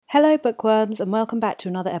Hello bookworms and welcome back to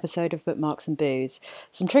another episode of Bookmarks and Booze.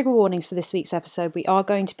 Some trigger warnings for this week's episode. We are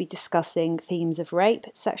going to be discussing themes of rape,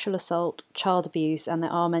 sexual assault, child abuse, and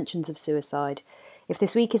there are mentions of suicide. If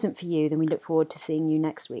this week isn't for you, then we look forward to seeing you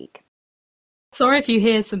next week. Sorry if you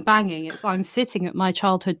hear some banging. I'm sitting at my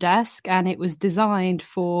childhood desk and it was designed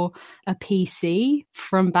for a PC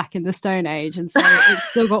from back in the Stone Age. And so it's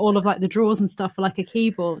still got all of like the drawers and stuff for like a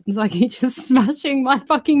keyboard. And so I keep just smashing my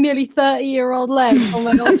fucking nearly 30-year-old legs on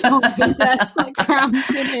my old childhood desk, like cramped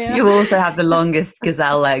in here. You also have the longest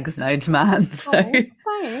gazelle legs known to man. So.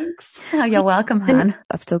 Oh, thanks. Oh, you're welcome, Han.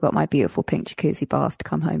 I've still got my beautiful pink jacuzzi bath to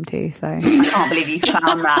come home to. So I can't believe you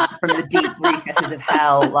found that from the deep recesses of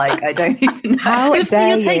hell. Like, I don't even know. How dare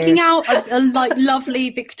you're you? Taking out a like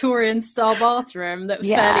lovely Victorian style bathroom that was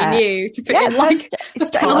fairly new to put in like.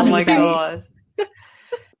 Oh my god!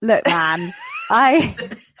 Look, man,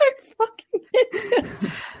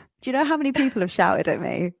 do you know how many people have shouted at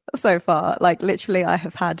me so far? Like, literally, I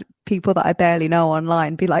have had people that I barely know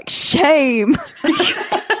online be like, "Shame."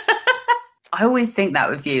 I always think that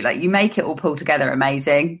with you, like you make it all pull together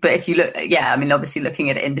amazing. But if you look, obviously looking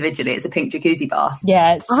at it individually, it's a pink jacuzzi bath.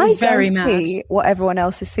 Yeah, it's very mad. I don't see what everyone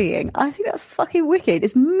else is seeing. I think that's fucking wicked.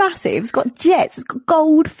 It's massive. It's got jets. It's got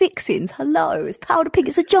gold fixings. Hello. It's powder pink.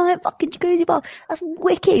 It's a giant fucking jacuzzi bath. That's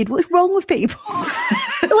wicked. What's wrong with people?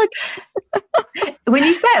 Like, when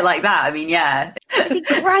you say it like that, I mean, yeah. It'd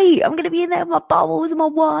be great. I'm going to be in there with my bubbles and my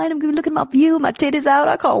wine. I'm going to be looking at my view and my titties out.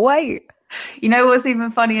 I can't wait. You know what's even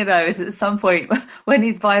funnier though is at some point when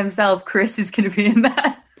he's by himself, Chris is going to be in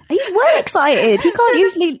there. He's well excited. He can't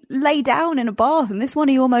usually lay down in a bath, and this one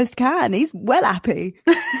he almost can. He's well happy.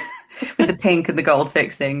 With the pink and the gold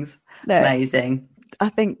fixings. No, amazing. I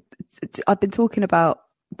think I've been talking about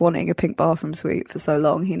wanting a pink bathroom suite for so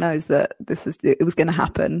long. He knows that it was going to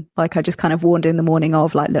happen. Like, I just kind of warned in the morning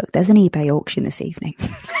of like, look, there's an eBay auction this evening.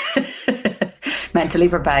 Mentally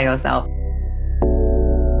prepare yourself.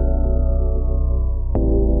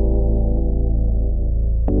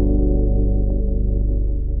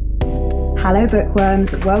 Hello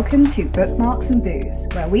bookworms, welcome to Bookmarks and Booze,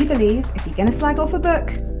 where we believe if you're going to slag off a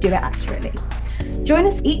book, do it accurately. Join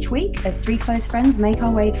us each week as three close friends make our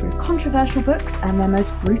way through controversial books and their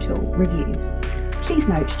most brutal reviews. Please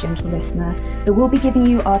note, gentle listener, that we'll be giving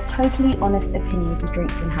you our totally honest opinions with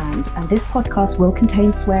drinks in hand, and this podcast will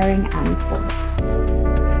contain swearing and spoilers.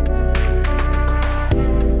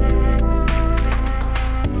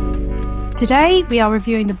 Today, we are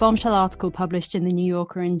reviewing the bombshell article published in The New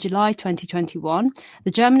Yorker in July 2021, The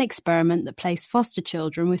German Experiment That Placed Foster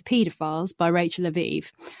Children with Pedophiles by Rachel Aviv.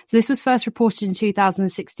 So this was first reported in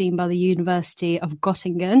 2016 by the University of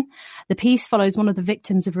Göttingen. The piece follows one of the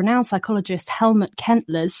victims of renowned psychologist Helmut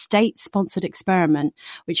Kentler's state-sponsored experiment,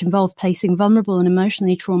 which involved placing vulnerable and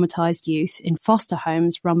emotionally traumatized youth in foster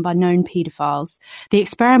homes run by known pedophiles. The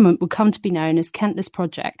experiment would come to be known as Kentler's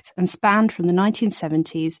Project and spanned from the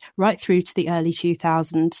 1970s right through to the early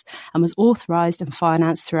 2000s and was authorised and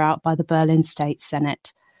financed throughout by the Berlin State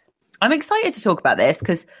Senate. I'm excited to talk about this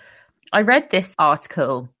because I read this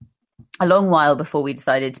article a long while before we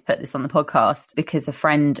decided to put this on the podcast because a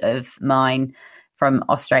friend of mine from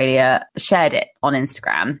Australia shared it on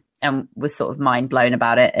Instagram and was sort of mind blown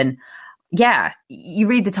about it. And yeah, you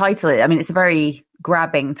read the title. I mean, it's a very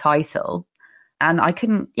grabbing title. And I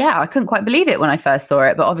couldn't quite believe it when I first saw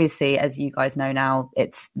it. But obviously, as you guys know now,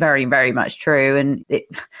 it's very, very much true. And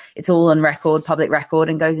it's all on record, public record,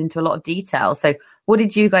 and goes into a lot of detail. So what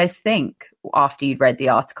did you guys think after you'd read the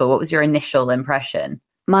article? What was your initial impression?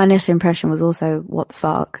 My initial impression was also, what the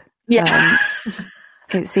fuck? Yeah.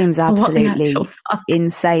 It seems absolutely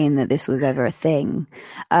insane that this was ever a thing.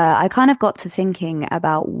 I kind of got to thinking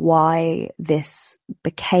about why this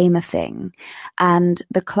became a thing. And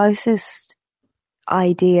the closest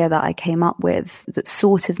idea that I came up with that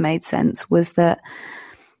sort of made sense was that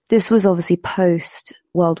this was obviously post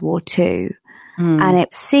World War II. And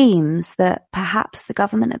it seems that perhaps the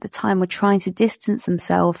government at the time were trying to distance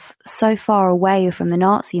themselves so far away from the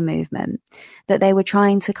Nazi movement that they were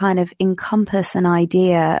trying to kind of encompass an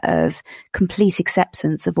idea of complete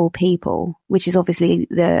acceptance of all people, which is obviously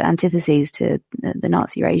the antithesis to the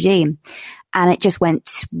Nazi regime. And it just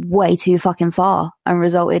went way too fucking far and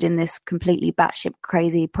resulted in this completely batshit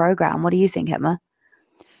crazy program. What do you think, Emma?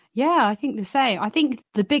 Yeah, I think the same. I think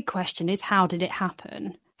the big question is, how did it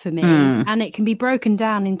happen? For me, and it can be broken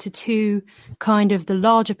down into two, kind of the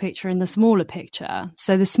larger picture and the smaller picture.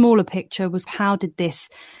 So the smaller picture was, how did this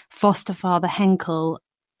foster father Henkel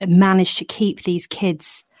manage to keep these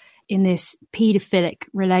kids in this paedophilic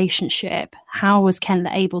relationship, how was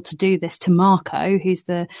Kentler able to do this to Marco, who's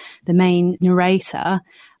the main narrator,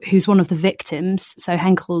 who's one of the victims? So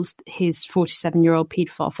Henkel's his 47-year-old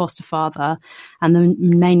paedophile foster father, and the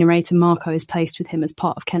main narrator, Marco, is placed with him as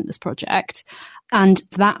part of Kentler's project. And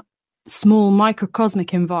that small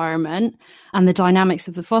microcosmic environment and the dynamics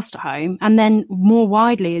of the foster home, and then more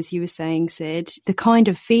widely, as you were saying, Sid, the kind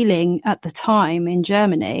of feeling at the time in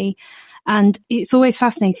Germany. And it's always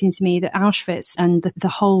fascinating to me that Auschwitz and the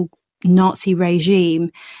whole Nazi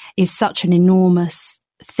regime is such an enormous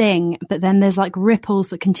thing, but then there's like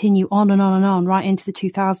ripples that continue on and on and on right into the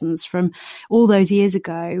 2000s from all those years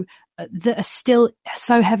ago that are still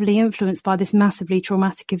so heavily influenced by this massively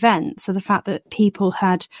traumatic event. So the fact that people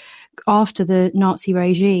had, after the Nazi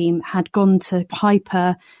regime, had gone to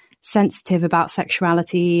hyper sensitive about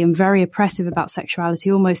sexuality and very oppressive about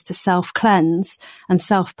sexuality, almost to self-cleanse and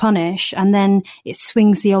self-punish. And then it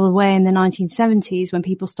swings the other way in the 1970s when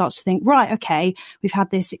people start to think, right, okay, we've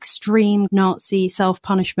had this extreme Nazi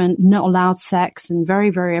self-punishment, not allowed sex and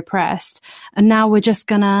very, very oppressed. And now we're just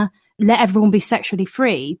going to let everyone be sexually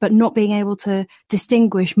free, but not being able to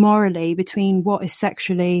distinguish morally between what is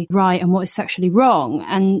sexually right and what is sexually wrong,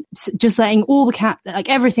 and just letting all the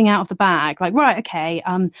everything out of the bag. Like, right, okay,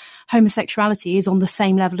 homosexuality is on the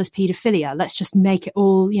same level as paedophilia. Let's just make it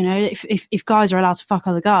all, if guys are allowed to fuck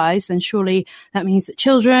other guys, then surely that means that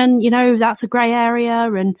children, that's a grey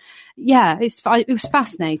area. And yeah, it was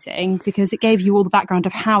fascinating because it gave you all the background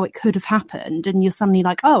of how it could have happened, and you're suddenly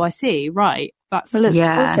like, oh, I see, right. It's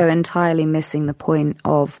also entirely missing the point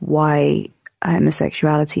of why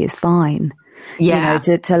homosexuality is fine. Yeah.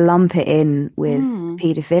 To lump it in with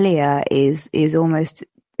paedophilia is almost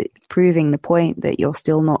proving the point that you're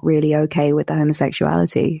still not really okay with the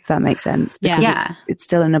homosexuality, if that makes sense. Because it's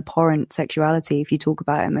still an abhorrent sexuality if you talk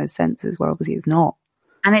about it in those senses, where obviously it's not.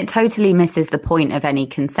 And it totally misses the point of any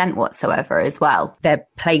consent whatsoever as well. They're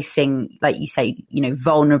placing, like you say,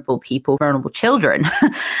 vulnerable people, vulnerable children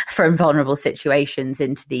from vulnerable situations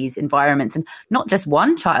into these environments. And not just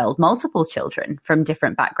one child, multiple children from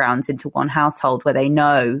different backgrounds into one household where they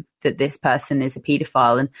know that this person is a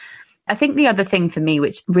paedophile. And I think the other thing for me,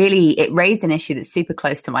 which really, it raised an issue that's super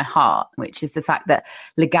close to my heart, which is the fact that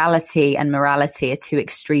legality and morality are two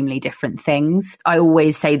extremely different things. I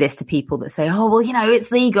always say this to people that say, oh, well,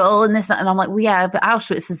 it's legal and this, and I'm like, well, yeah, but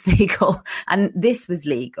Auschwitz was legal and this was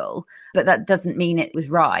legal, but that doesn't mean it was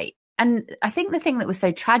right. And I think the thing that was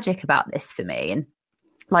so tragic about this for me, and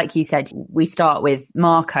like you said, we start with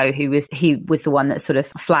Marco, he was the one that sort of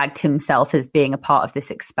flagged himself as being a part of this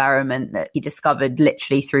experiment that he discovered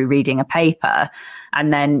literally through reading a paper,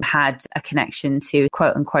 and then had a connection to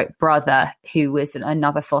quote unquote brother who was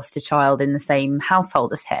another foster child in the same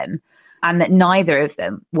household as him, and that neither of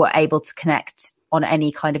them were able to connect on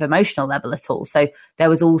any kind of emotional level at all. So there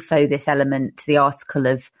was also this element to the article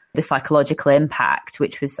of the psychological impact,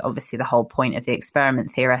 which was obviously the whole point of the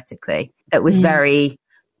experiment theoretically, that was very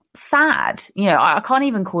sad. I can't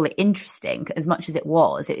even call it interesting as much as it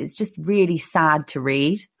was. It's just really sad to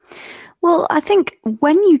read. Well, I think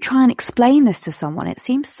when you try and explain this to someone, it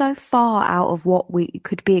seems so far out of what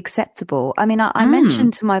could be acceptable. I mean, I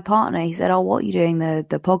mentioned to my partner, he said, oh, what are you doing the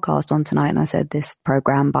podcast on tonight? And I said, this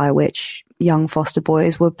program by which young foster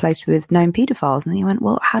boys were placed with known paedophiles. And he went,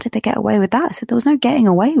 well, how did they get away with that? I said, there was no getting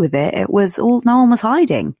away with it. It was all, no one was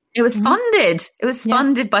hiding. It was funded. It was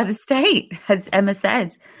funded by the state, as Emma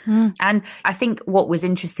said. And I think what was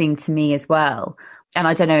interesting to me as well, and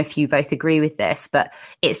I don't know if you both agree with this, but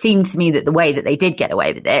it seemed to me that the way that they did get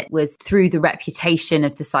away with it was through the reputation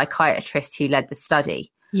of the psychiatrist who led the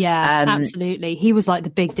study. Yeah, absolutely. He was like the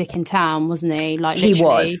big dick in town, wasn't he? Like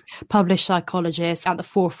literally he was. Published psychologist at the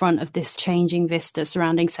forefront of this changing vista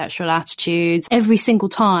surrounding sexual attitudes. Every single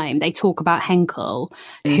time they talk about Henkel,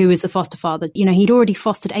 who is the foster father, he'd already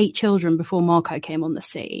fostered 8 children before Marco came on the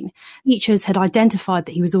scene. Teachers had identified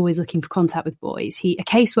that he was always looking for contact with boys. A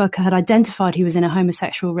caseworker had identified he was in a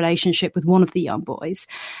homosexual relationship with one of the young boys.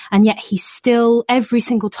 And yet he still, every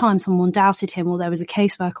single time someone doubted him or there was a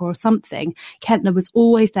caseworker or something, Kentler was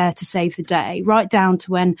always there to save the day, right down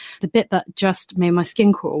to when the bit that just made my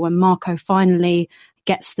skin crawl, when Marco finally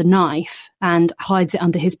gets the knife and hides it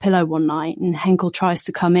under his pillow one night, and Henkel tries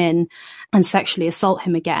to come in and sexually assault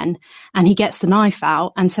him again, and he gets the knife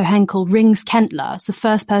out, and so Henkel rings Kentler. It's the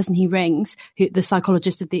first person he rings, the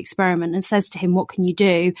psychologist of the experiment, and says to him, what can you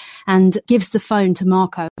do? And gives the phone to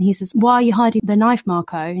Marco, and he says, why are you hiding the knife,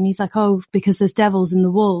 Marco? And he's like, oh, because there's devils in the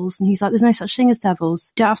walls. And he's like, there's no such thing as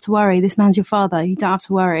devils. You don't have to worry, this man's your father, you don't have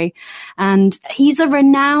to worry. And he's a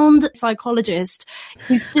renowned psychologist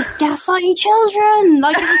who's just gaslighting children.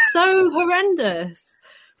 Like, it was so horrendous.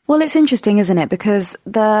 Well, it's interesting, isn't it? Because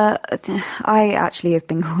I actually have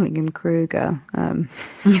been calling him Kruger,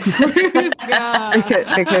 because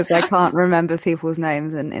I can't remember people's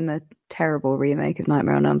names, and in the terrible remake of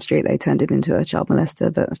Nightmare on Elm Street, they turned him into a child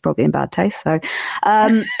molester, but it's probably in bad taste. So,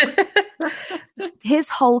 his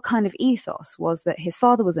whole kind of ethos was that his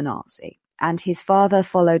father was a Nazi. And his father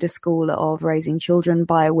followed a school of raising children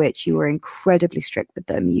by which you were incredibly strict with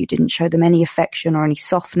them. You didn't show them any affection or any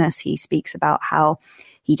softness. He speaks about how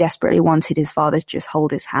he desperately wanted his father to just hold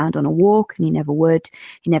his hand on a walk, and he never would.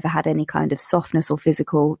 He never had any kind of softness or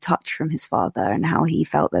physical touch from his father, and how he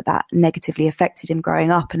felt that negatively affected him growing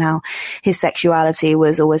up, and how his sexuality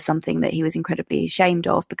was always something that he was incredibly ashamed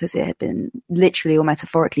of because it had been literally or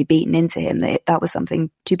metaphorically beaten into him, that was something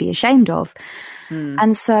to be ashamed of.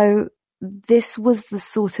 And so this was the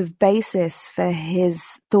sort of basis for his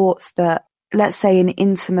thoughts that, let's say, an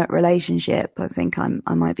intimate relationship, I think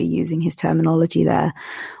I might be using his terminology there,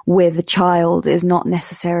 with a child is not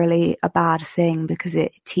necessarily a bad thing because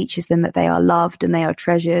it teaches them that they are loved and they are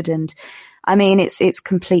treasured. And I mean, it's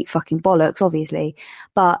complete fucking bollocks, obviously,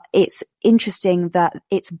 but it's interesting that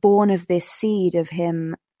it's born of this seed of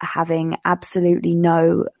him having absolutely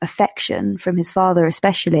no affection from his father,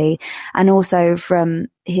 especially, and also from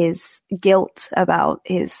his guilt about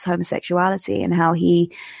his homosexuality and how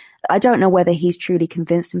I don't know whether he's truly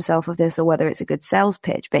convinced himself of this or whether it's a good sales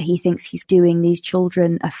pitch, but he thinks he's doing these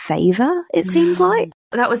children a favor, it seems like.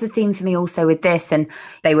 That was the theme for me also with this. And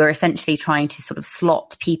they were essentially trying to sort of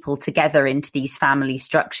slot people together into these family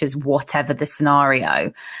structures, whatever the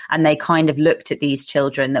scenario. And they kind of looked at these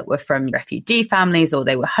children that were from refugee families, or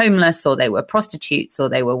they were homeless, or they were prostitutes, or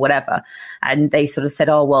they were whatever. And they sort of said,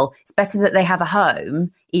 oh, well, it's better that they have a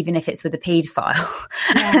home, even if it's with a paedophile.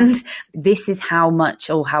 Yeah. And this is how much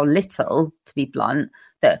or how little, to be blunt,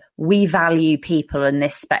 that we value people in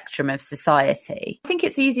this spectrum of society. I think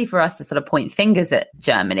it's easy for us to sort of point fingers at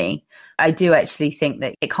Germany. I do actually think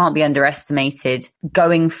that it can't be underestimated,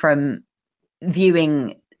 going from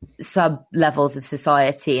viewing sub-levels of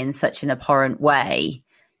society in such an abhorrent way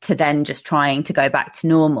to then just trying to go back to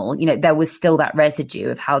normal. You know, there was still that residue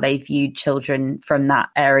of how they viewed children from that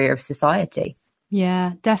area of society.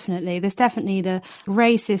 Yeah, definitely. There's definitely the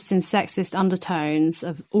racist and sexist undertones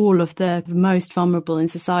of all of the most vulnerable in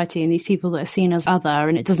society, and these people that are seen as other,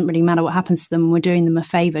 and it doesn't really matter what happens to them. We're doing them a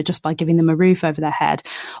favour just by giving them a roof over their head.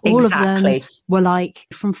 All of them were like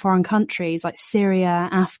from foreign countries like Syria,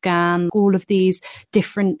 Afghan, all of these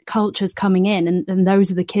different cultures coming in, and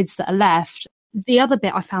those are the kids that are left. The other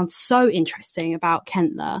bit I found so interesting about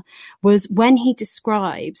Kentler was when he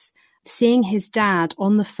describes seeing his dad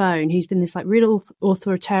on the phone, who's been this like real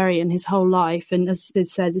authoritarian his whole life, and as they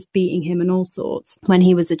said, is beating him and all sorts. When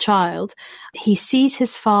he was a child, he sees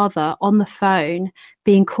his father on the phone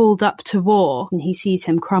being called up to war, and he sees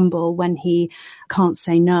him crumble when he can't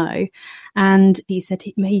say no. And he said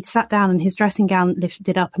he sat down and his dressing gown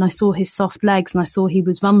lifted up, and I saw his soft legs and I saw he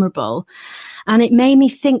was vulnerable. And it made me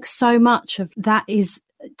think so much of that, is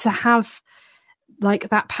to have like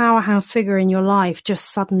that powerhouse figure in your life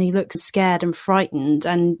just suddenly looks scared and frightened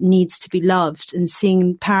and needs to be loved, and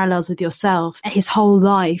seeing parallels with yourself. His whole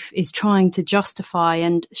life is trying to justify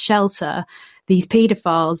and shelter these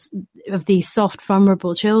paedophiles of these soft,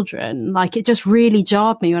 vulnerable children. Like, it just really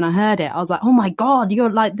jarred me when I heard it. I was like, oh my God, you're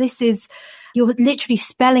literally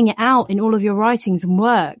spelling it out in all of your writings and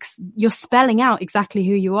works. You're spelling out exactly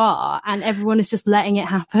who you are, and everyone is just letting it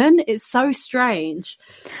happen. It's so strange.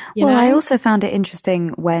 You know? I also found it interesting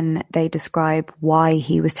when they describe why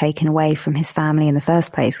he was taken away from his family in the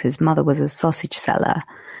first place, because his mother was a sausage seller.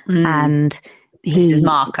 And this is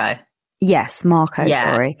Marco. Yes, Marco, yeah.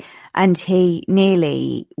 Sorry. And he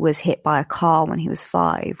nearly was hit by a car when he was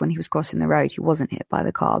 5. When he was crossing the road, he wasn't hit by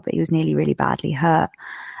the car, but he was nearly really badly hurt.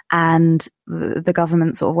 And the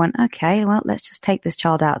government sort of went, okay, well, let's just take this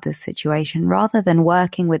child out of this situation, rather than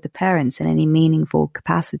working with the parents in any meaningful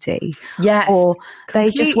capacity. Yes, or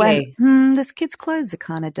they completely. just went, this kid's clothes are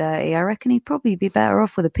kind of dirty. I reckon he'd probably be better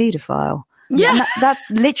off with a paedophile. Yeah.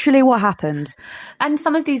 That's literally what happened. And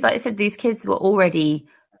some of these, like I said, these kids were already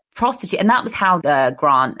prostitute, and that was how the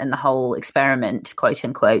grant and the whole experiment, quote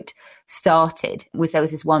unquote, started. There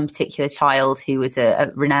was this one particular child who was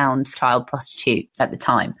a renowned child prostitute at the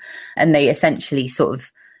time, and they essentially sort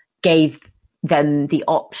of gave them the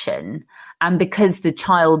option, and because the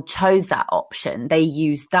child chose that option, they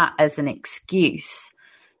used that as an excuse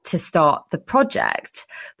to start the project.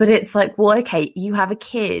 But it's like, well, okay, you have a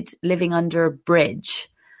kid living under a bridge,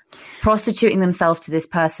 prostituting themselves to this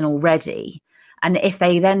person already, And if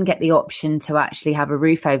they then get the option to actually have a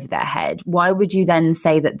roof over their head, why would you then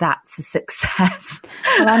say that that's a success?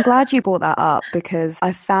 Well, I'm glad you brought that up, because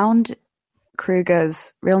I found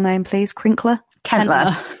Kruger's real name, please. Kentler.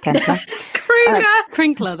 Kruger.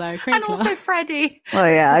 Crinkler, though. Crinkler. And also Freddie. Well,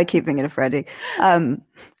 yeah, I keep thinking of Freddie.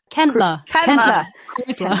 Kentler. Kentler.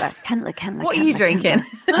 What are you drinking?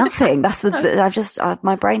 Nothing. That's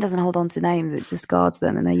my brain doesn't hold on to names. It discards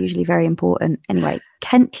them, and they're usually very important. Anyway,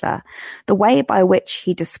 Kentler, the way by which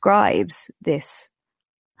he describes this,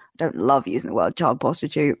 I don't love using the word child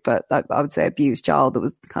prostitute, but I would say abused child that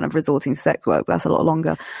was kind of resorting to sex work, but that's a lot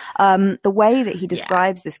longer. The way that he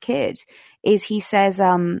describes this kid is he says,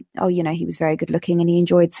 he was very good looking and he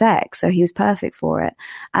enjoyed sex, so he was perfect for it.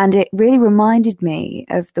 And it really reminded me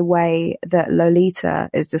of the way that Lolita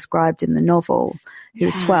is described in the novel,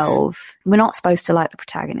 who's 12. We're not supposed to like the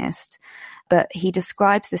protagonist, but he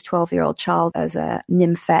describes this 12-year-old child as a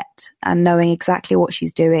nymphette and knowing exactly what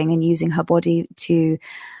she's doing and using her body to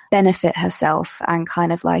benefit herself, and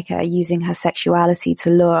kind of like using her sexuality to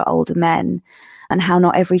lure older men, and how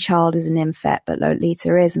not every child is a nymphette, but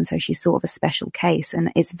Lolita is, and so she's sort of a special case.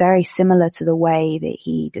 And it's very similar to the way that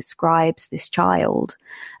he describes this child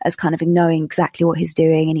as kind of knowing exactly what he's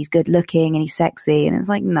doing, and he's good looking and he's sexy, and it's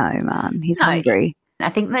like, no, man, he's hungry. I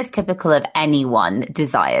think that's typical of anyone that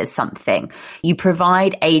desires something. You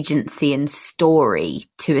provide agency and story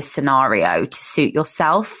to a scenario to suit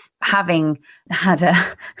yourself. Having had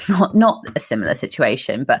not a similar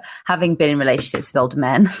situation, but having been in relationships with older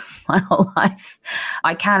men my whole life,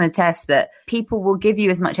 I can attest that people will give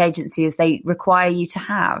you as much agency as they require you to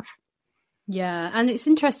have. Yeah, and it's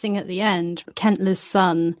interesting at the end, Kentler's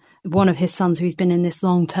son, one of his sons who he's been in this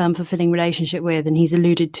long-term fulfilling relationship with, and he's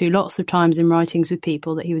alluded to lots of times in writings with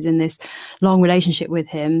people that he was in this long relationship with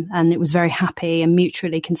him and it was very happy and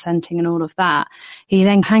mutually consenting and all of that. He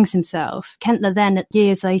then hangs himself. Kentler then,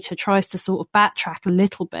 years later, tries to sort of backtrack a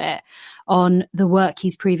little bit on the work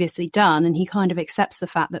he's previously done, and he kind of accepts the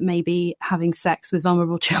fact that maybe having sex with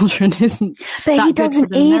vulnerable children isn't but that he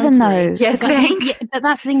doesn't even though. Yeah, but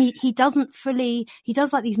that's the thing, he doesn't fully, he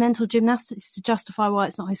does like these mental gymnastics to justify why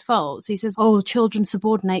it's not his fault. So he says, children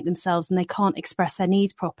subordinate themselves and they can't express their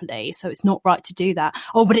needs properly, so it's not right to do that.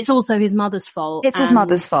 But it's also his mother's fault. It's his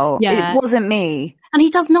mother's fault. Yeah. It wasn't me. And he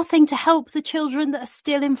does nothing to help the children that are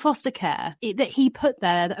still in foster care that he put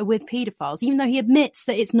there that are with paedophiles, even though he admits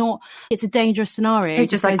that it's a dangerous scenario.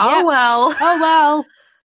 He's just like, oh well.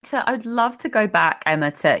 So I'd love to go back,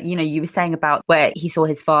 Emma, to, you were saying about where he saw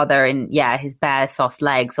his father in, his bare soft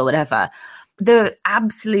legs or whatever. The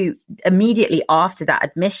absolute immediately after that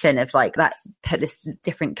admission of like that, put this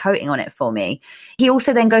different coating on it for me. He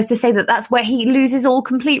also then goes to say that that's where he loses all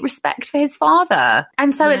complete respect for his father.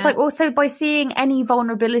 And so it's like also by seeing any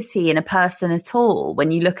vulnerability in a person at all,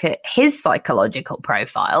 when you look at his psychological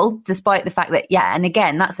profile, despite the fact that, and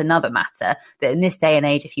again, that's another matter that in this day and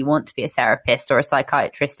age, if you want to be a therapist or a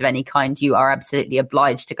psychiatrist of any kind, you are absolutely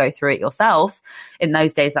obliged to go through it yourself. In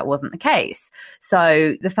those days, that wasn't the case.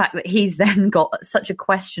 So the fact that he's then got such a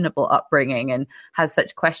questionable upbringing and has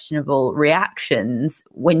such questionable reactions,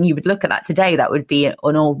 when you would look at that today, that would be an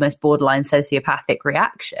almost borderline sociopathic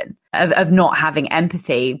reaction of not having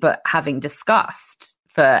empathy, but having disgust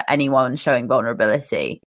for anyone showing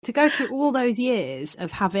vulnerability. To go through all those years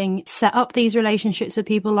of having set up these relationships with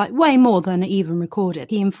people, like way more than even recorded.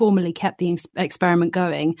 He informally kept the experiment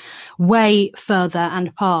going way further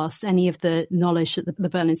and past any of the knowledge that the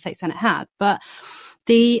Berlin State Senate had. But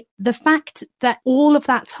the fact that all of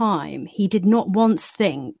that time he did not once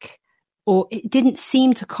think, or it didn't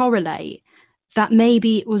seem to correlate, that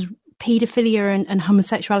maybe it was paedophilia and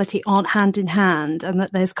homosexuality aren't hand in hand, and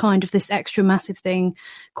that there's kind of this extra massive thing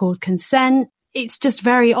called consent. It's just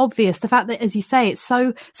very obvious. The fact that, as you say, it's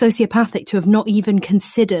so sociopathic to have not even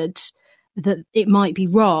considered that it might be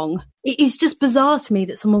wrong. It is just bizarre to me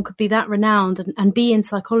that someone could be that renowned and be in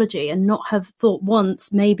psychology and not have thought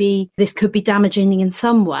once maybe this could be damaging in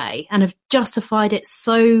some way, and have justified it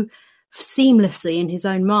so seamlessly in his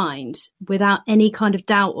own mind without any kind of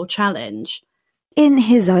doubt or challenge. In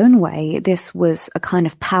his own way, this was a kind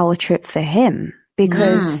of power trip for him,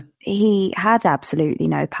 because he had absolutely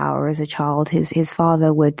no power as a child. His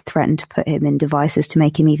father would threaten to put him in devices to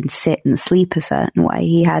make him even sit and sleep a certain way.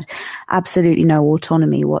 He had absolutely no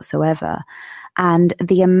autonomy whatsoever. And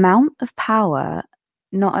the amount of power,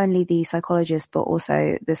 not only the psychologist, but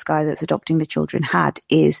also this guy that's adopting the children had,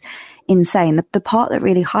 is insane. The part that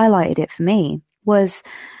really highlighted it for me was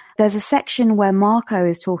there's a section where Marco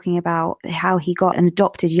is talking about how he got an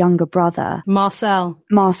adopted younger brother. Marcel.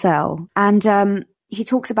 And he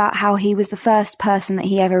talks about how he was the first person that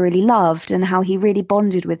he ever really loved and how he really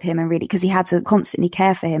bonded with him and really, because he had to constantly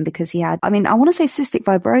care for him because he had, I mean, I want to say cystic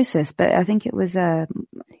fibrosis, but I think it was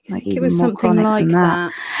like it was something like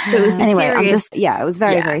that. It was anyway, serious. It was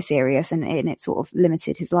very, very serious, and it sort of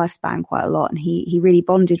limited his lifespan quite a lot. And he really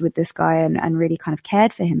bonded with this guy and really kind of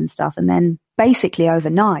cared for him and stuff. And then basically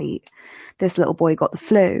overnight, this little boy got the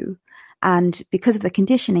flu. And because of the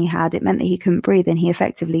condition he had, it meant that he couldn't breathe, and he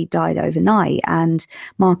effectively died overnight. And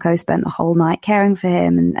Marco spent the whole night caring for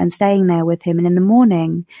him and staying there with him. And in the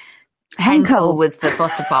morning, Henkel was the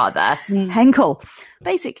foster father. Henkel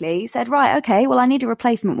basically said, right, okay, well, I need a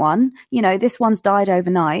replacement one. You know, this one's died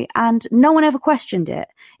overnight, and no one ever questioned it.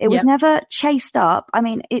 It was never chased up. I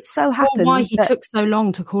mean, it so happened. Why he took so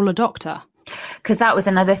long to call a doctor? Because that was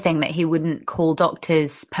another thing, that he wouldn't call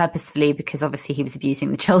doctors purposefully, because obviously he was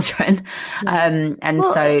abusing the children.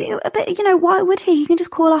 But you know, why would he? He can just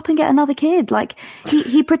call up and get another kid. Like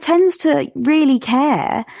he pretends to really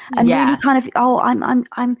care and really kind of,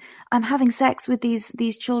 I'm having sex with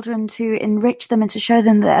these children to enrich them and to show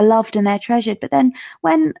them that they're loved and they're treasured. But then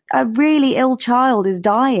when a really ill child is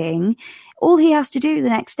dying, all he has to do the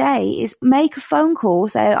next day is make a phone call,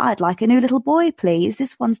 say, I'd like a new little boy, please.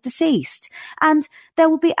 This one's deceased. And there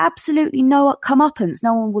will be absolutely no comeuppance.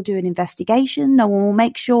 No one will do an investigation. No one will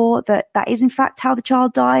make sure that that is in fact how the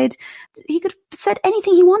child died. He could have said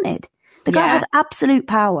anything he wanted. The guy had absolute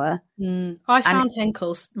power. I found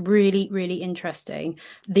Henkel's really, really interesting.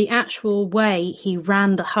 The actual way he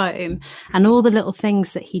ran the home and all the little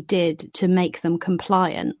things that he did to make them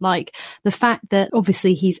compliant. Like the fact that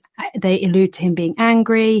obviously they allude to him being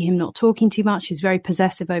angry, him not talking too much. He's very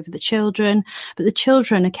possessive over the children, but the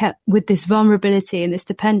children are kept with this vulnerability and this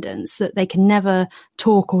dependence that they can never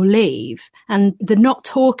talk or leave. And the not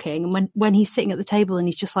talking, and when he's sitting at the table and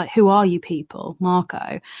he's just like, who are you people,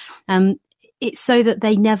 Marco? It's so that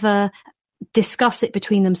they never discuss it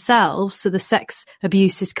between themselves. So the sex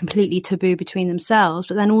abuse is completely taboo between themselves,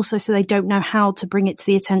 but then also so they don't know how to bring it to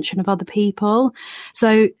the attention of other people.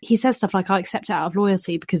 So he says stuff like, I accept it out of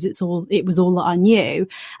loyalty because it was all that I knew.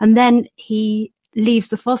 And then he leaves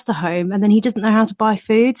the foster home and then he doesn't know how to buy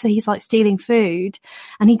food. So he's like stealing food,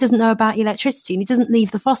 and he doesn't know about electricity, and he doesn't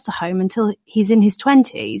leave the foster home until he's in his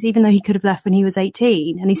 20s, even though he could have left when he was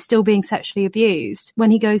 18, and he's still being sexually abused.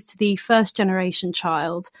 When he goes to the first generation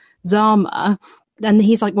child, Zama, then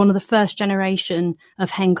he's like one of the first generation of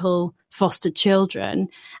Henkel fostered children.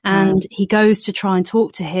 And he goes to try and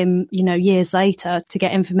talk to him, you know, years later to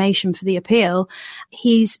get information for the appeal.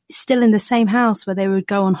 He's still in the same house where they would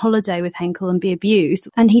go on holiday with Henkel and be abused.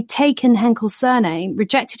 And he'd taken Henkel's surname,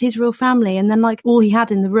 rejected his real family. And then like all he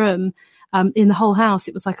had in the room, in the whole house,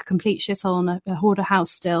 it was like a complete shithole and a hoarder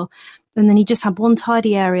house still. And then he just had one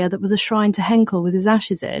tidy area that was a shrine to Henkel with his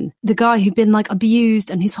ashes in. The guy who'd been like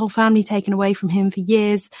abused and his whole family taken away from him for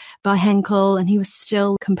years by Henkel, and he was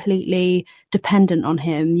still completely dependent on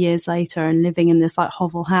him years later and living in this like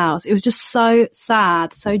hovel house. It was just so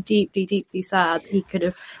sad, so deeply, deeply sad.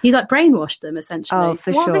 He like brainwashed them essentially. Oh,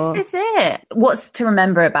 for sure. Well, this is it. What's to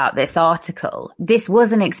remember about this article? This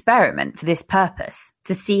was an experiment for this purpose,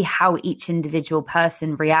 to see how each individual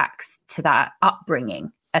person reacts to that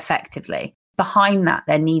upbringing. Effectively, behind that,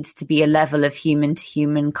 there needs to be a level of human to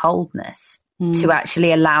human coldness to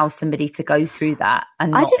actually allow somebody to go through that.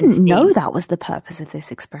 And I didn't know that was the purpose of this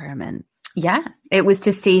experiment. Yeah, it was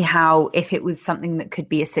to see how, if it was something that could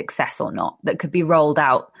be a success or not, that could be rolled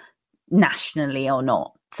out nationally or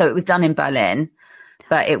not. So it was done in Berlin,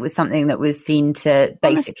 but it was something that was seen to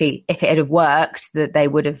basically, if it had have worked, that they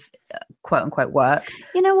would have quote unquote worked.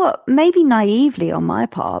 You know what? Maybe naively on my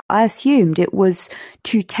part, I assumed it was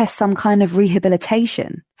to test some kind of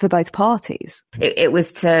rehabilitation for both parties. It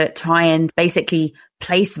was to try and basically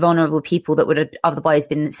place vulnerable people that would have otherwise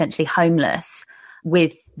been essentially homeless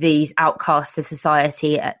with these outcasts of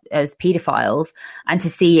society as paedophiles, and to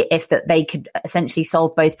see if that they could essentially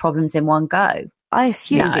solve both problems in one go. I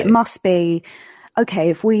assumed it must be, okay,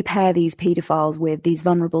 if we pair these paedophiles with these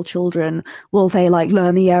vulnerable children, will they like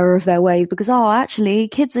learn the error of their ways? Because, actually,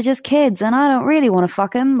 kids are just kids and I don't really want to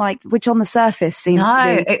fuck them, like, which on the surface seems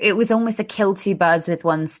to be. It was almost a kill two birds with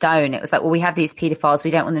one stone. It was like, well, we have these paedophiles.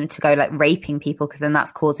 We don't want them to go like raping people, because then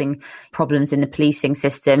that's causing problems in the policing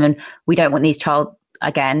system. And we don't want these child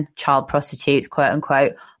prostitutes, quote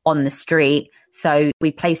unquote, on the street. So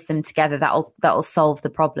we place them together. That'll solve the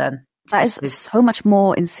problem. That is so much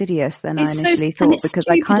more insidious than I initially thought, because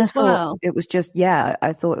I kind of thought it was just,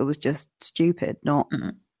 I thought it was just stupid, not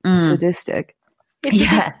sadistic.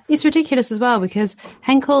 It's ridiculous as well, because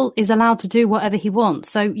Henkel is allowed to do whatever he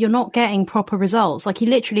wants. So you're not getting proper results. Like, he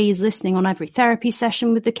literally is listening on every therapy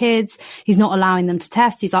session with the kids. He's not allowing them to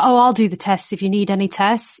test. He's like, oh, I'll do the tests if you need any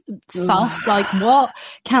tests. Sus, like what?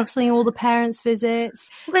 Cancelling all the parents'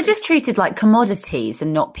 visits. Well, they're just treated like commodities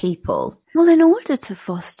and not people. Well, in order to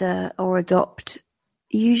foster or adopt,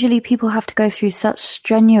 usually people have to go through such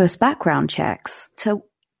strenuous background checks to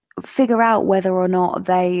figure out whether or not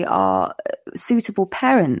they are suitable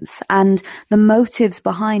parents and the motives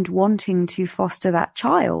behind wanting to foster that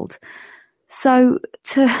child. So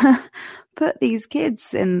to put these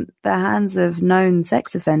kids in the hands of known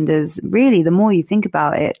sex offenders, really, the more you think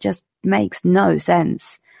about it, just makes no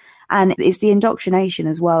sense. And it's the indoctrination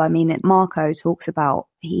as well. I mean, Marco talks about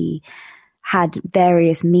he had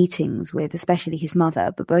various meetings with, especially his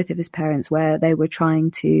mother, but both of his parents, where they were trying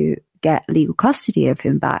to get legal custody of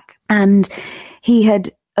him back. And he had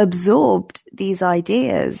absorbed these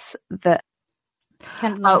ideas that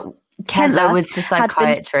Kentler was the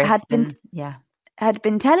psychiatrist. Had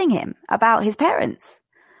been telling him about his parents.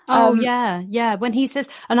 Yeah. When he says,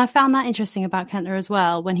 and I found that interesting about Kentler as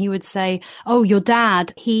well, when he would say, oh, your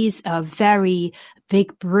dad, he's a very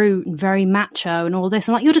big brute and very macho and all this.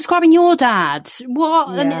 I'm like, you're describing your dad.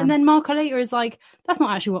 What? Yeah. And then Marco later is like, that's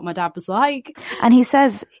not actually what my dad was like. And he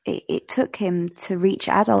says it took him to reach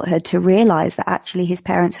adulthood to realize that actually his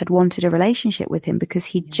parents had wanted a relationship with him, because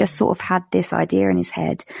he just sort of had this idea in his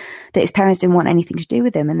head that his parents didn't want anything to do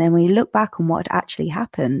with him. And then when he looked back on what had actually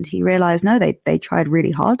happened, he realized, no, they tried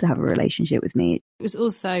really hard to have a relationship with me. It was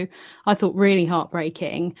also, I thought, really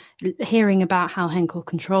heartbreaking hearing about how Henkel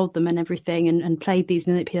controlled them and everything, and played these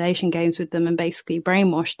manipulation games with them and basically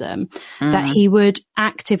brainwashed them, that he would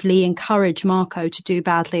actively encourage Marco to do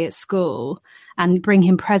badly at school and bring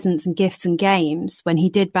him presents and gifts and games when he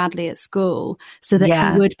did badly at school, so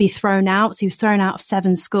that he would be thrown out. So he was thrown out of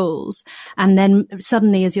 7 schools. And then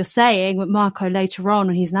suddenly, as you're saying, with Marco later on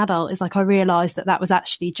when he's an adult, is like, I realised that was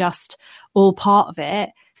actually just all part of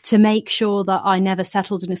it, to make sure that I never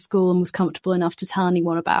settled in a school and was comfortable enough to tell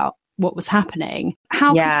anyone about what was happening.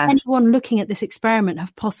 How could anyone looking at this experiment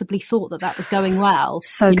have possibly thought that was going well?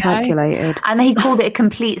 So calculated. And he called it a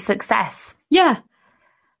complete success. Yeah.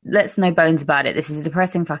 Let's no bones about it. This is a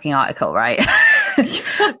depressing fucking article, right?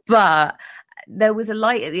 But there was a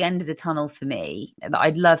light at the end of the tunnel for me that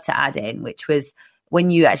I'd love to add in, which was when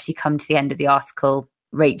you actually come to the end of the article,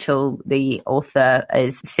 Rachel, the author,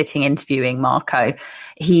 is sitting interviewing Marco.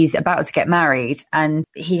 He's about to get married, and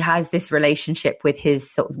he has this relationship with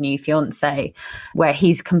his sort of new fiance where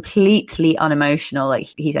he's completely unemotional.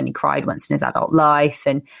 Like, he's only cried once in his adult life,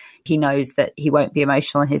 and he knows that he won't be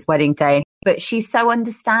emotional on his wedding day. But she's so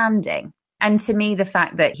understanding. And to me, the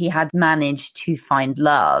fact that he had managed to find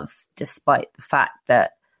love, despite the fact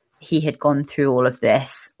that he had gone through all of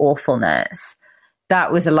this awfulness,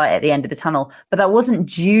 that was a light at the end of the tunnel. But that wasn't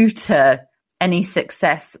due to any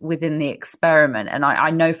success within the experiment. And I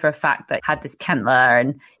know for a fact that had this Kentler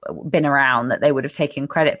and been around, that they would have taken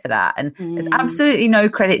credit for that. And there's absolutely no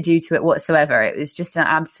credit due to it whatsoever. It was just an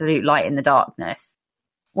absolute light in the darkness.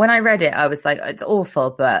 When I read it, I was like, it's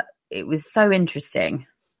awful, but it was so interesting.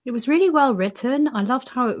 It was really well written. I loved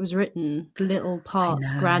how it was written, little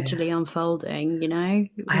parts gradually unfolding, you know?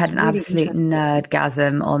 I had an really absolute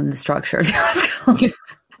nerdgasm on the structure of the article.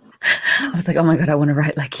 I was like, oh my God, I want to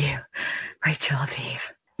write like you, Rachel Aviv.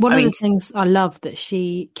 One of the things I loved that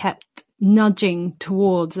she kept nudging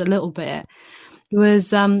towards a little bit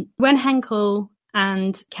was when Henkel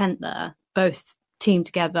and Kentler both team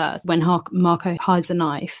together, when Marco hides the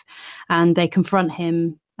knife and they confront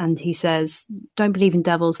him. And he says, don't believe in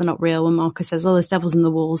devils, they're not real. And Marco says, oh, there's devils in the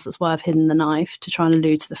walls, that's why I've hidden the knife, to try and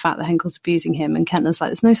allude to the fact that Henkel's abusing him. And Kentler's like,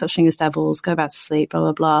 there's no such thing as devils, go back to sleep, blah,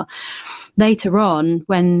 blah, blah. Later on,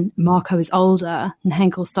 when Marco is older and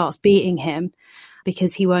Henkel starts beating him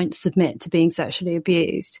because he won't submit to being sexually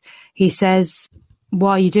abused, he says,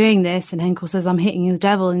 why are you doing this? And Henkel says, I'm hitting the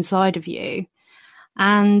devil inside of you.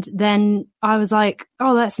 And then I was like,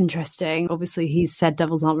 oh, that's interesting. Obviously, he's said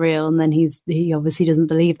devils aren't real. And then he obviously doesn't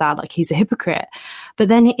believe that, like he's a hypocrite. But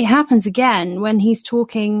then it happens again when he's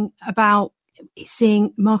talking about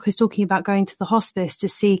Marco's talking about going to the hospice to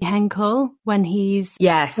see Henkel when he's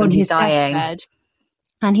when he's dying. Deathbed.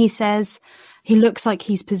 And he says he looks like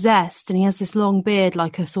he's possessed and he has this long beard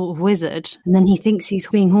like a sort of wizard. And then he thinks he's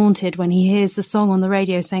being haunted when he hears the song on the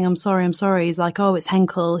radio saying, I'm sorry. He's like, oh, it's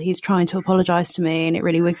Henkel. He's trying to apologize to me. And it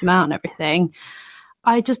really wigs him out and everything.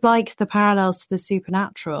 I just like the parallels to the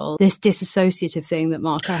supernatural, this disassociative thing that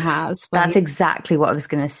Marco has. That's exactly what I was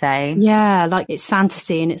going to say. Yeah, like it's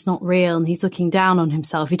fantasy and it's not real and he's looking down on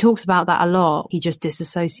himself. He talks about that a lot. He just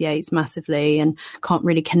disassociates massively and can't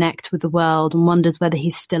really connect with the world and wonders whether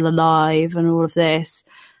he's still alive and all of this.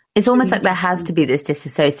 It's almost like there has to be this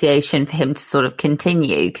disassociation for him to sort of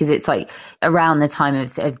continue, because it's like around the time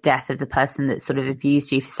of death of the person that sort of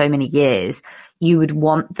abused you for so many years, you would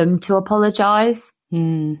want them to apologize.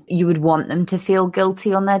 You would want them to feel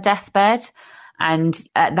guilty on their deathbed. And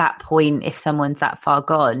at that point, if someone's that far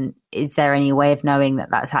gone, is there any way of knowing that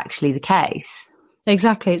that's actually the case?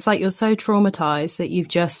 Exactly. It's like you're so traumatized that you've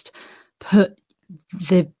just put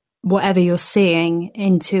whatever you're seeing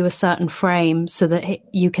into a certain frame so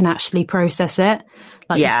that you can actually process it.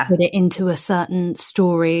 Like you put it into a certain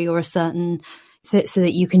story or a certain so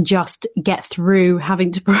that you can just get through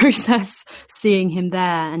having to process seeing him there.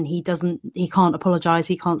 And he can't apologize.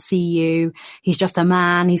 He can't see you. He's just a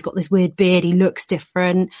man. He's got this weird beard. He looks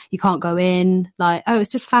different. You can't go in. Like, oh, it's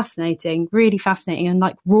just fascinating, really fascinating. And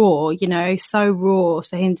like raw, so raw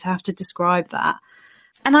for him to have to describe that.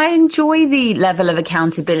 And I enjoy the level of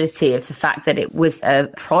accountability of the fact that it was a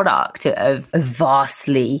product of a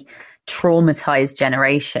vastly traumatized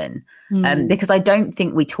generation. Because I don't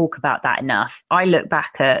think we talk about that enough. I look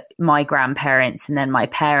back at my grandparents and then my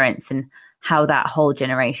parents and how that whole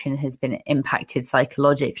generation has been impacted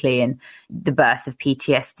psychologically, and the birth of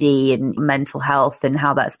PTSD and mental health and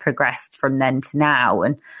how that's progressed from then to now.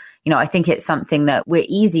 And, I think it's something that we're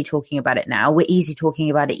easy talking about it now. We're easy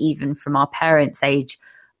talking about it even from our parents' age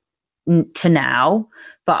to now,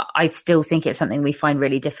 but I still think it's something we find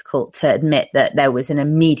really difficult to admit that there was an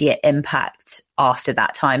immediate impact after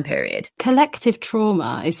that time period. Collective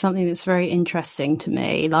trauma is something that's very interesting to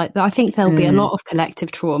me. Like, I think there'll be a lot of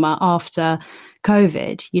collective trauma after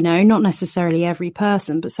COVID, not necessarily every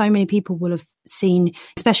person, but so many people will have seen,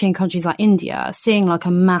 especially in countries like India, seeing like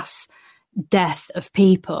a mass death of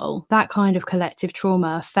people. That kind of collective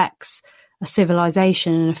trauma affects a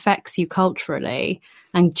civilization and affects you culturally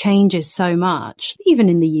and changes so much. Even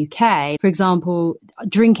in the UK, for example,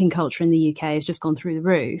 drinking culture in the UK has just gone through the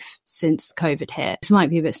roof since COVID hit. This might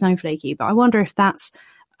be a bit snowflakey, but I wonder if that's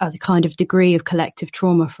the kind of degree of collective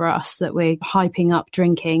trauma for us, that we're hyping up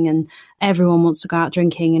drinking and everyone wants to go out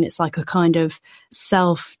drinking, and it's like a kind of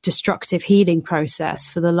self-destructive healing process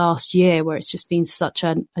for the last year where it's just been such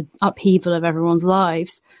an upheaval of everyone's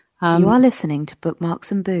lives. You are listening to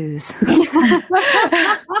Bookmarks and Booze.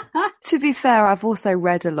 To be fair, I've also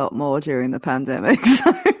read a lot more during the pandemic.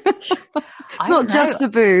 So it's not just the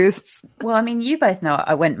booze. Well, I mean, you both know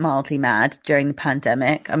I went mildly mad during the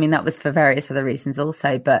pandemic. I mean, that was for various other reasons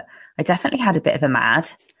also, but I definitely had a bit of a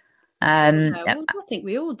mad. I think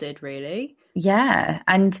we all did, really. Yeah.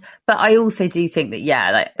 But I also do think that,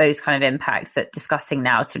 like those kind of impacts that discussing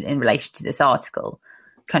now in relation to this article,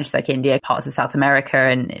 countries like India, parts of South America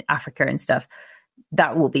and Africa and stuff,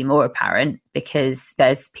 that will be more apparent because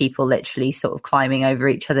there's people literally sort of climbing over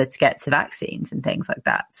each other to get to vaccines and things like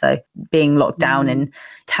that. So being locked down in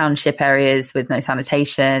township areas with no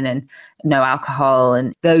sanitation and no alcohol,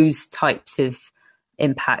 and those types of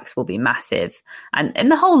impacts will be massive. And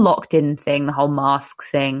the whole locked in thing, the whole mask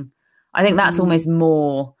thing, I think that's almost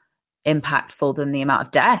more impactful than the amount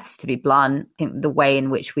of deaths, to be blunt. I think the way in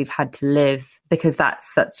which we've had to live, because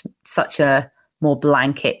that's such a more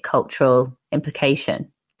blanket cultural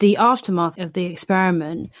implication. The aftermath of the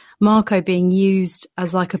experiment, Marco being used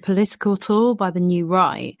as like a political tool by the new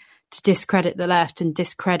right to discredit the left and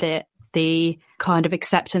discredit the kind of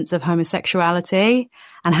acceptance of homosexuality,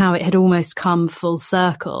 and how it had almost come full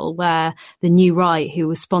circle where the new right, who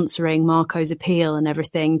was sponsoring Marco's appeal and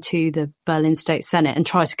everything to the Berlin State Senate and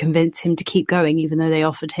tried to convince him to keep going, even though they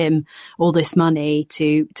offered him all this money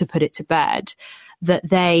to put it to bed, that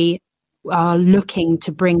they are looking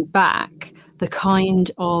to bring back the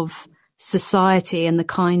kind of society and the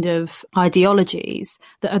kind of ideologies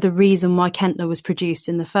that are the reason why Kentler was produced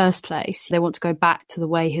in the first place. They want to go back to the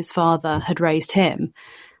way his father had raised him.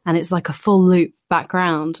 And it's like a full loop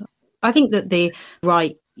background. I think that the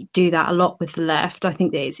right do that a lot with the left. I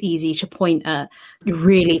think that it's easy to point at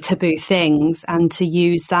really taboo things and to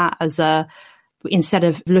use that as instead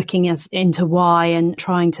of looking into why and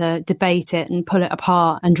trying to debate it and pull it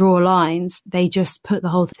apart and draw lines, they just put the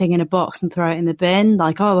whole thing in a box and throw it in the bin.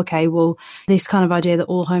 Like, oh, okay, well, this kind of idea that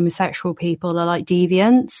all homosexual people are like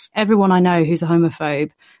deviants. Everyone I know who's a homophobe,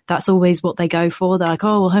 that's always what they go for. They're like,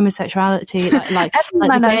 oh, well, homosexuality, like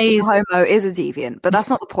everyone I know who's a homo is a deviant, but that's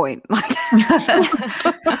not the point.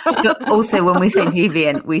 But also, when we say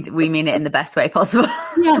deviant, we mean it in the best way possible.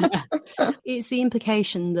 Yeah. It's the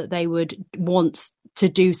implication that they would want to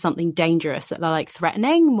do something dangerous that they're like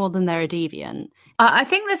threatening more than they're a deviant. I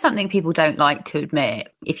think there's something people don't like to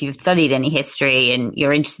admit. If you've studied any history and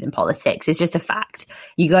you're interested in politics, it's just a fact.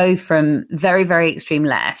 You go from very, very extreme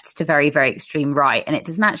left to very, very extreme right, and it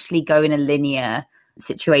doesn't actually go in a linear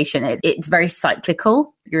situation. It's very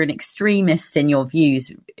cyclical. You're an extremist in your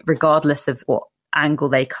views, regardless of what angle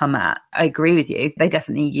they come at. I agree with you. They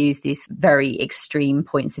definitely use these very extreme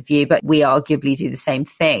points of view, but we arguably do the same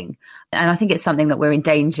thing. And I think it's something that we're in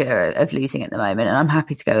danger of losing at the moment. And I'm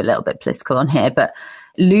happy to go a little bit political on here, but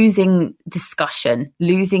losing discussion,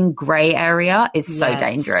 losing grey area is so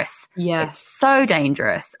dangerous. Yes. It's so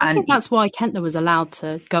dangerous. I think that's why Kentler was allowed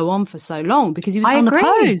to go on for so long, because he was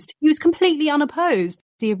unopposed. Agree. He was completely unopposed.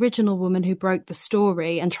 The original woman who broke the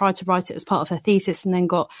story and tried to write it as part of her thesis and then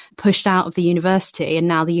got pushed out of the university, and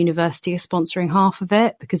now the university is sponsoring half of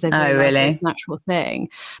it because they've realised it's a natural thing.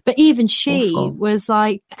 But even she was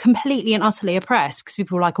like completely and utterly oppressed because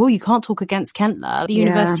people were like, oh, you can't talk against Kentler. The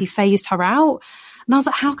university phased her out. And I was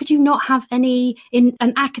like, how could you not have any, in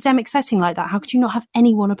an academic setting like that, how could you not have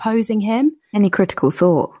anyone opposing him? Any critical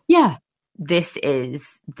thought? Yeah. This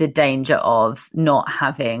is the danger of not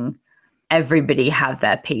having everybody have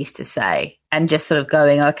their piece to say and just sort of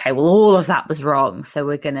going, okay, well, all of that was wrong, so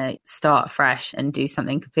we're going to start fresh and do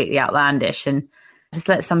something completely outlandish and just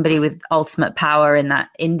let somebody with ultimate power in that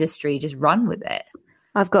industry just run with it.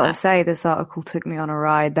 I've got to say, this article took me on a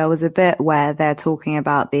ride. There was a bit where they're talking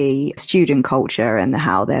about the student culture and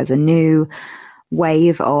how there's a new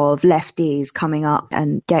wave of lefties coming up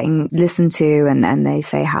and getting listened to, and they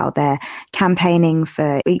say how they're campaigning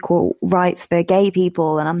for equal rights for gay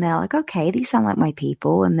people, and I'm there like, okay, these sound like my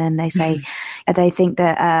people. And then they say they think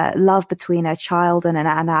that love between a child and an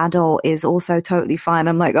adult is also totally fine.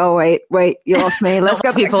 I'm like, oh wait, you lost me. Let's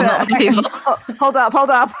go people, not people. Hold up,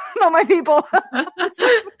 not my people.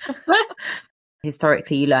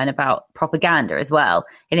 Historically, you learn about propaganda as well,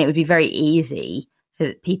 and it would be very easy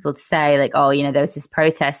for people to say like, oh, you know, there was this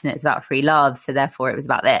protest and it's about free love, so therefore it was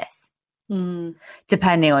about this.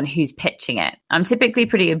 Depending on who's pitching it. I'm typically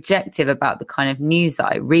pretty objective about the kind of news that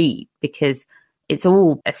I read because it's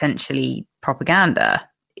all essentially propaganda.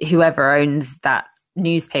 Whoever owns that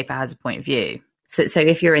newspaper has a point of view. So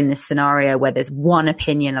if you're in this scenario where there's one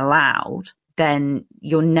opinion allowed, then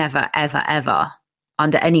you're never, ever, ever,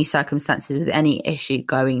 under any circumstances with any issue,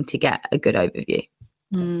 going to get a good overview.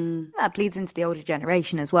 That bleeds into the older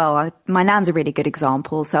generation as well. My nan's a really good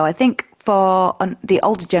example. So I think for the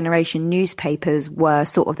older generation, newspapers were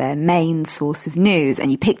sort of their main source of news,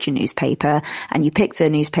 and you picked your newspaper and you picked a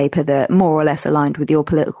newspaper that more or less aligned with your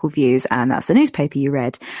political views, and that's the newspaper you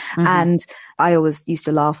read. And I always used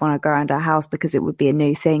to laugh when I go around our house because it would be a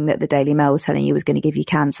new thing that the Daily Mail was telling you was going to give you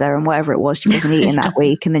cancer, and whatever it was she wasn't eating that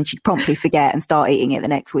week, and then she'd promptly forget and start eating it the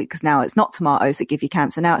next week because now it's not tomatoes that give you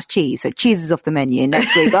cancer, now it's cheese. So cheese is off the menu.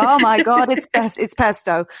 Next week, oh my God, it's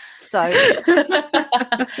pesto. So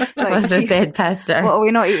like, a bit pesto. What are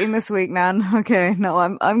we not eating this week, Nan? Okay, no,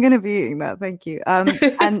 I'm going to be eating that. Thank you. And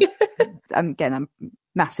I'm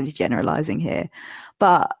massively generalizing here,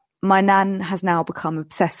 but my nan has now become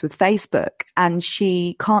obsessed with Facebook, and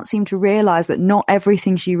she can't seem to realize that not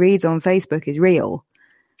everything she reads on Facebook is real.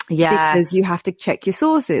 Yeah. Because you have to check your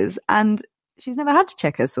sources, and she's never had to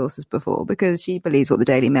check her sources before because she believes what the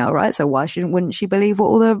Daily Mail writes. So why wouldn't she believe what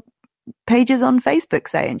all the pages on Facebook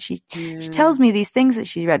say? And she tells me these things that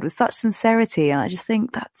she read with such sincerity, and I just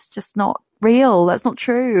think that's just not real. That's not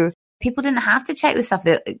true. People didn't have to check the stuff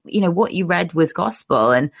that, you know, what you read was gospel,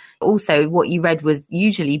 and also what you read was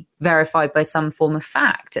usually verified by some form of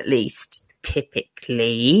fact, at least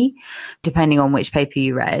typically, depending on which paper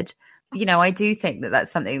you read. You know, I do think that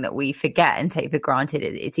that's something that we forget and take for granted.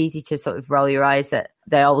 It's easy to sort of roll your eyes at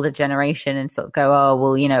the older generation and sort of go, oh,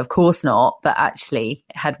 well, you know, of course not. But actually,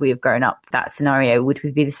 had we have grown up that scenario, would we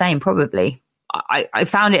be the same? Probably. I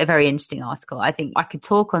found it a very interesting article. I think I could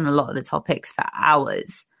talk on a lot of the topics for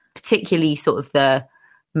hours, particularly sort of the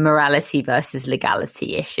morality versus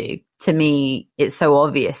legality issue. To me, it's so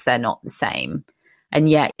obvious they're not the same. And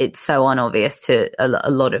yet it's so unobvious to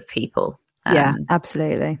a lot of people. Yeah,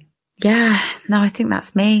 absolutely. Yeah, no, I think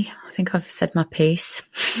that's me. I think I've said my piece.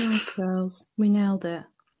 Nice, girls. We nailed it.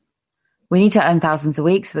 We need to earn thousands a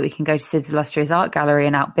week so that we can go to Sid's Illustrious Art Gallery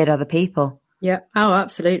and outbid other people. Yeah. Oh,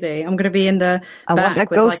 absolutely. I'm going to be in the I want that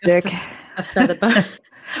ghost stick. A feather bed.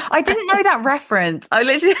 I didn't know that reference. I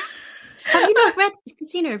literally... Have you not read,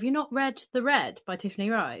 Christina, have you not read The Red by Tiffany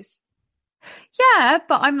Rice? Yeah,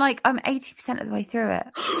 but I'm 80% of the way through it.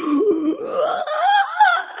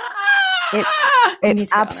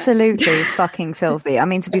 It's absolutely fucking filthy. I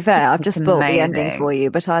mean, to be fair, I've just spoiled the ending for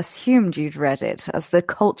you, but I assumed you'd read it. As the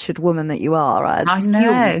cultured woman that you are, I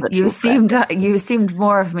know you assumed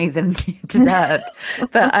more of me than you deserved.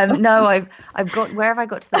 But no, I've got, where have I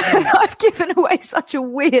got to that? I've given away such a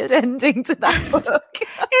weird ending to that book. Is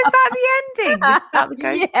that the ending? Is that the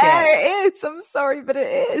ghost yeah, it is. I'm sorry, but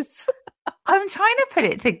it is. I'm trying to put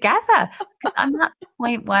it together. I'm at the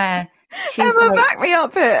point where she's Emma, back me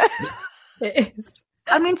up here. It is.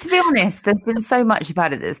 I mean, to be honest, there's been so much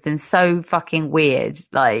about it that's been so fucking weird.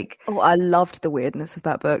 Like, I loved the weirdness of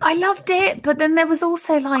that book. I loved it, but then there was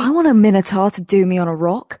also like, I want a minotaur to do me on a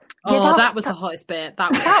rock. Oh, that was the hottest bit.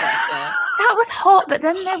 That was the hottest bit. That was hot, but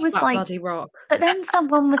then there was that like bloody rock. But then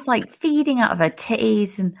someone was like feeding out of her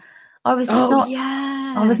titties, and I was just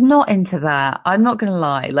I was not into that. I'm not gonna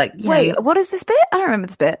lie. Like, wait, what is this bit? I don't remember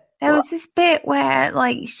this bit. There was this bit where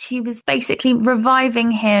like she was basically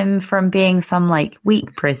reviving him from being some like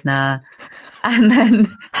weak prisoner, and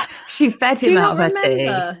then she fed him out of her titty.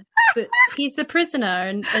 But he's the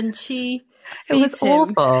prisoner, and she. It was him.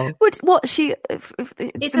 awful. What she?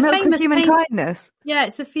 It's a famous human kindness. Yeah,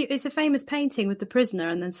 it's a famous painting with the prisoner,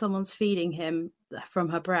 and then someone's feeding him from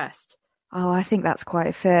her breast. Oh, I think that's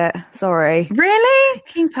quite fit. Sorry. Really?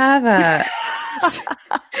 King pervert.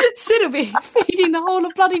 Sid will be feeding the whole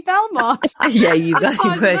of bloody Belmarsh. Yeah, you would.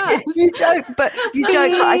 You joke, but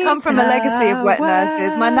I come from a legacy of wet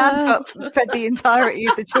nurses. My nan fed the entirety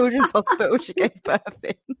of the children's hospital she gave birth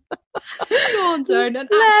in. Go on, Joan. An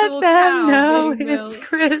Let them know it's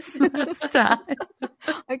Christmas time.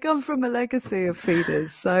 I come from a legacy of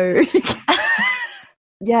feeders, so...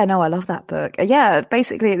 Yeah, no, I love that book. Yeah,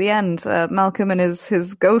 basically at the end, Malcolm and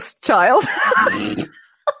his ghost child.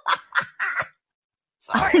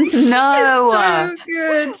 Sorry. No, it's so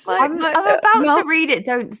good. I'm about to read it.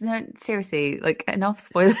 Don't seriously. Like, enough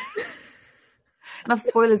spoilers. Enough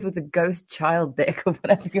spoilers with the ghost child dick or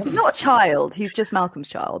whatever. He's not a child. He's just Malcolm's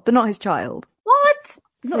child, but not his child. What?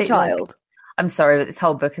 He's not a child. Like, I'm sorry, but this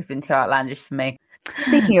whole book has been too outlandish for me.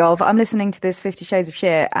 Speaking of, I'm listening to this 50 Shades of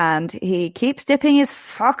Shit, and he keeps dipping his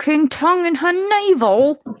fucking tongue in her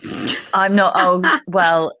navel. I'm not. Oh,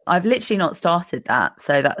 well, I've literally not started that,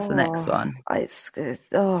 so that's the next one. It's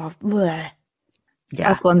bleh.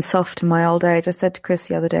 Yeah, I've gone soft in my old age. I said to Chris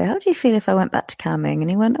the other day, "How do you feel if I went back to camming?" And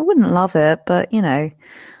he went, "I wouldn't love it, but you know,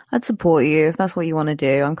 I'd support you if that's what you want to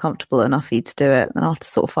do. I'm comfortable enough for you to do it." And after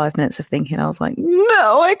sort of 5 minutes of thinking, I was like,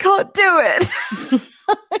 "No, I can't do it."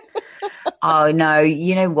 Oh no,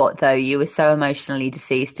 you know what though? You were so emotionally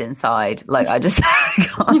deceased inside. Like I just I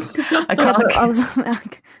can't. Yeah, I was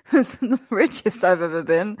the richest I've ever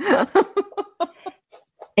been.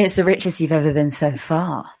 It's the richest you've ever been so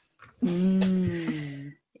far.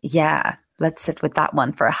 Yeah, let's sit with that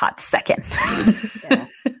one for a hot second. Yeah,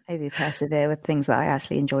 maybe persevere with things that I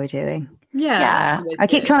actually enjoy doing. Yeah. I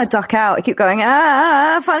keep trying to duck out. I keep going,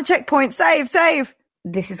 find a checkpoint, save.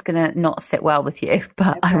 This is going to not sit well with you,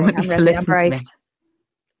 but I want you to listen to me.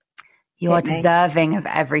 You are deserving of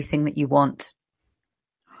everything that you want.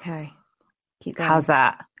 Okay. Keep going. How's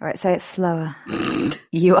that? All right, say it slower.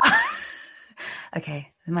 You are...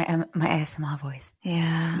 Okay, my ASMR voice.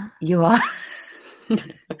 Yeah. You are...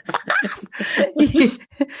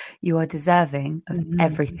 you are deserving of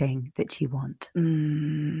everything that you want.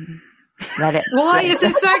 Let it. Why is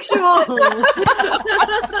it sexual?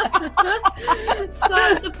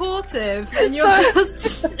 So supportive, and you're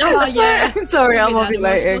just. Oh yeah. Sorry, I'm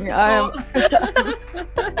ovulating. I am.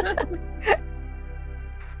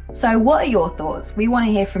 So what are your thoughts? We want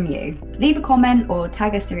to hear from you. Leave a comment or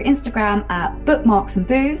tag us through Instagram at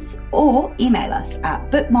bookmarksandbooze or email us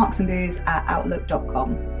at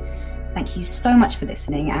bookmarksandbooze@outlook.com. Thank you so much for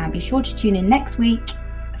listening, and be sure to tune in next week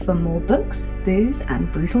for more books, booze,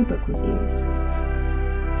 and brutal book reviews.